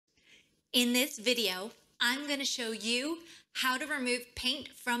In this video, I'm going to show you how to remove paint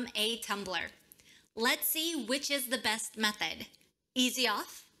from a tumbler. Let's see which is the best method, easy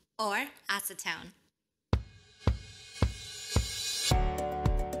off or acetone.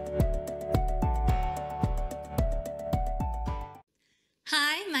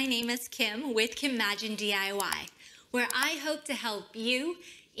 Hi, my name is Kim with Kimagine DIY, where I hope to help you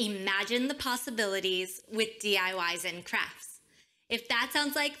imagine the possibilities with DIYs and crafts. If that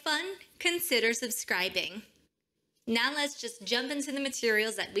sounds like fun, consider subscribing. Now let's just jump into the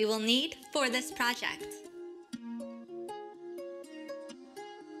materials that we will need for this project.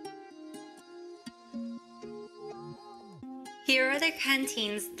 Here are the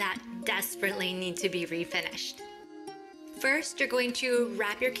canteens that desperately need to be refinished. First, you're going to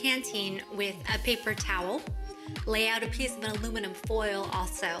wrap your canteen with a paper towel. Lay out a piece of aluminum foil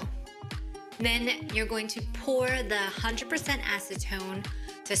also. Then you're going to pour the 100% acetone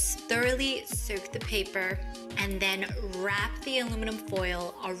to thoroughly soak the paper and then wrap the aluminum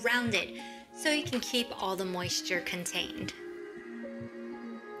foil around it so you can keep all the moisture contained.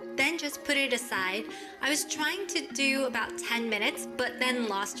 Then just put it aside. I was trying to do about 10 minutes but then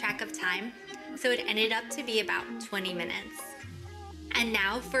lost track of time, so it ended up to be about 20 minutes. And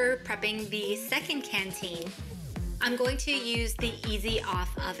now for prepping the second canteen, I'm going to use the Easy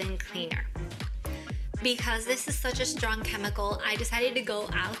Off Oven Cleaner. Because this is such a strong chemical, I decided to go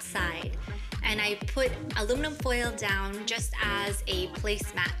outside and I put aluminum foil down just as a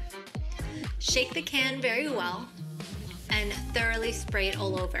placemat. Shake the can very well and thoroughly spray it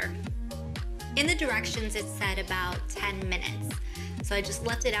all over. In the directions it said about 10 minutes, so I just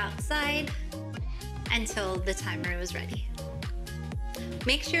left it outside until the timer was ready.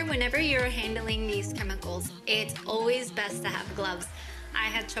 Make sure whenever you're handling these chemicals, it's always best to have gloves. I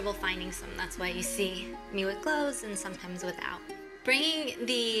had trouble finding some, that's why you see me with gloves and sometimes without. Bringing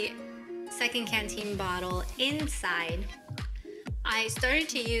the second canteen bottle inside, I started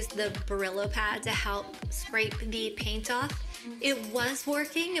to use the Brillo pad to help scrape the paint off. It was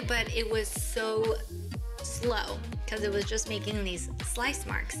working, but it was so slow because it was just making these slice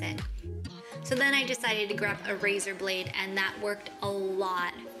marks in. So then I decided to grab a razor blade and that worked a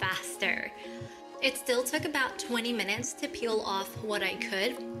lot faster. It still took about 20 minutes to peel off what I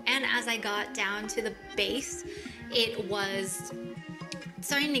could, and as I got down to the base, it was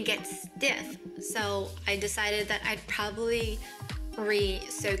starting to get stiff, so I decided that I'd probably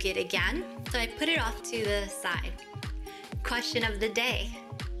re-soak it again, so I put it off to the side. Question of the day: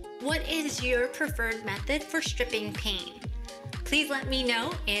 what is your preferred method for stripping paint? Please let me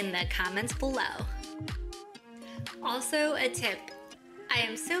know in the comments below. Also, a tip. I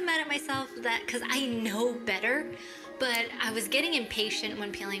am so mad at myself that because I know better, but I was getting impatient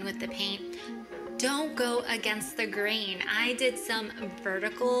when peeling with the paint. Don't go against the grain. I did some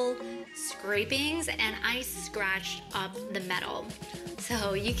vertical scrapings and I scratched up the metal.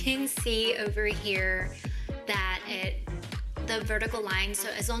 So you can see over here that the vertical line, so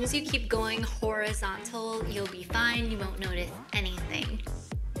as long as you keep going horizontal, you'll be fine. You won't notice anything.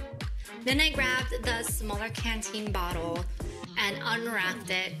 Then I grabbed the smaller canteen bottle and unwrapped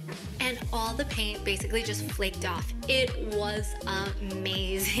it, and all the paint basically just flaked off. It was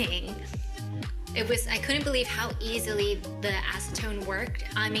amazing. I couldn't believe how easily the acetone worked.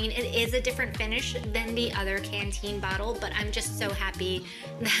 I mean, it is a different finish than the other canteen bottle, but I'm just so happy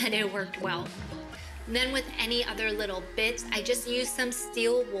that it worked well. Then with any other little bits, I just used some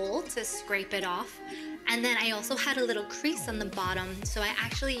steel wool to scrape it off. And then I also had a little crease on the bottom, so I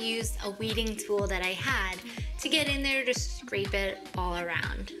actually used a weeding tool that I had to get in there to scrape it all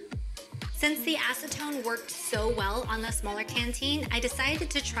around. Since the acetone worked so well on the smaller canteen, I decided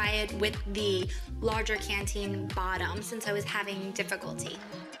to try it with the larger canteen bottom since I was having difficulty.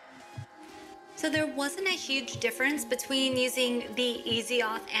 So there wasn't a huge difference between using the Easy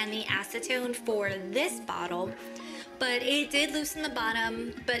Off and the acetone for this bottle, but it did loosen the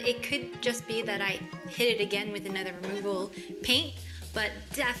bottom, but it could just be that I hit it again with another removal paint, but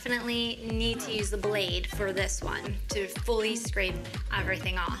definitely need to use the blade for this one to fully scrape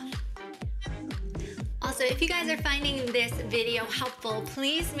everything off. Also, if you guys are finding this video helpful,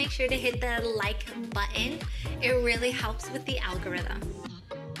 please make sure to hit the like button. It really helps with the algorithm.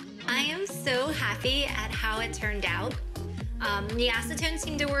 I am so happy at how it turned out. The acetone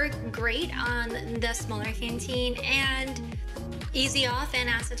seemed to work great on the smaller canteen, and Easy Off and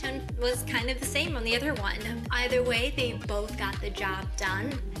acetone was kind of the same on the other one. Either way, they both got the job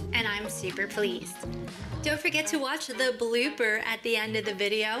done, and I'm super pleased. Don't forget to watch the blooper at the end of the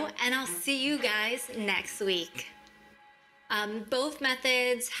video, and I'll see you guys next week. Both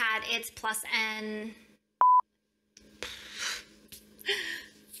methods had its plus and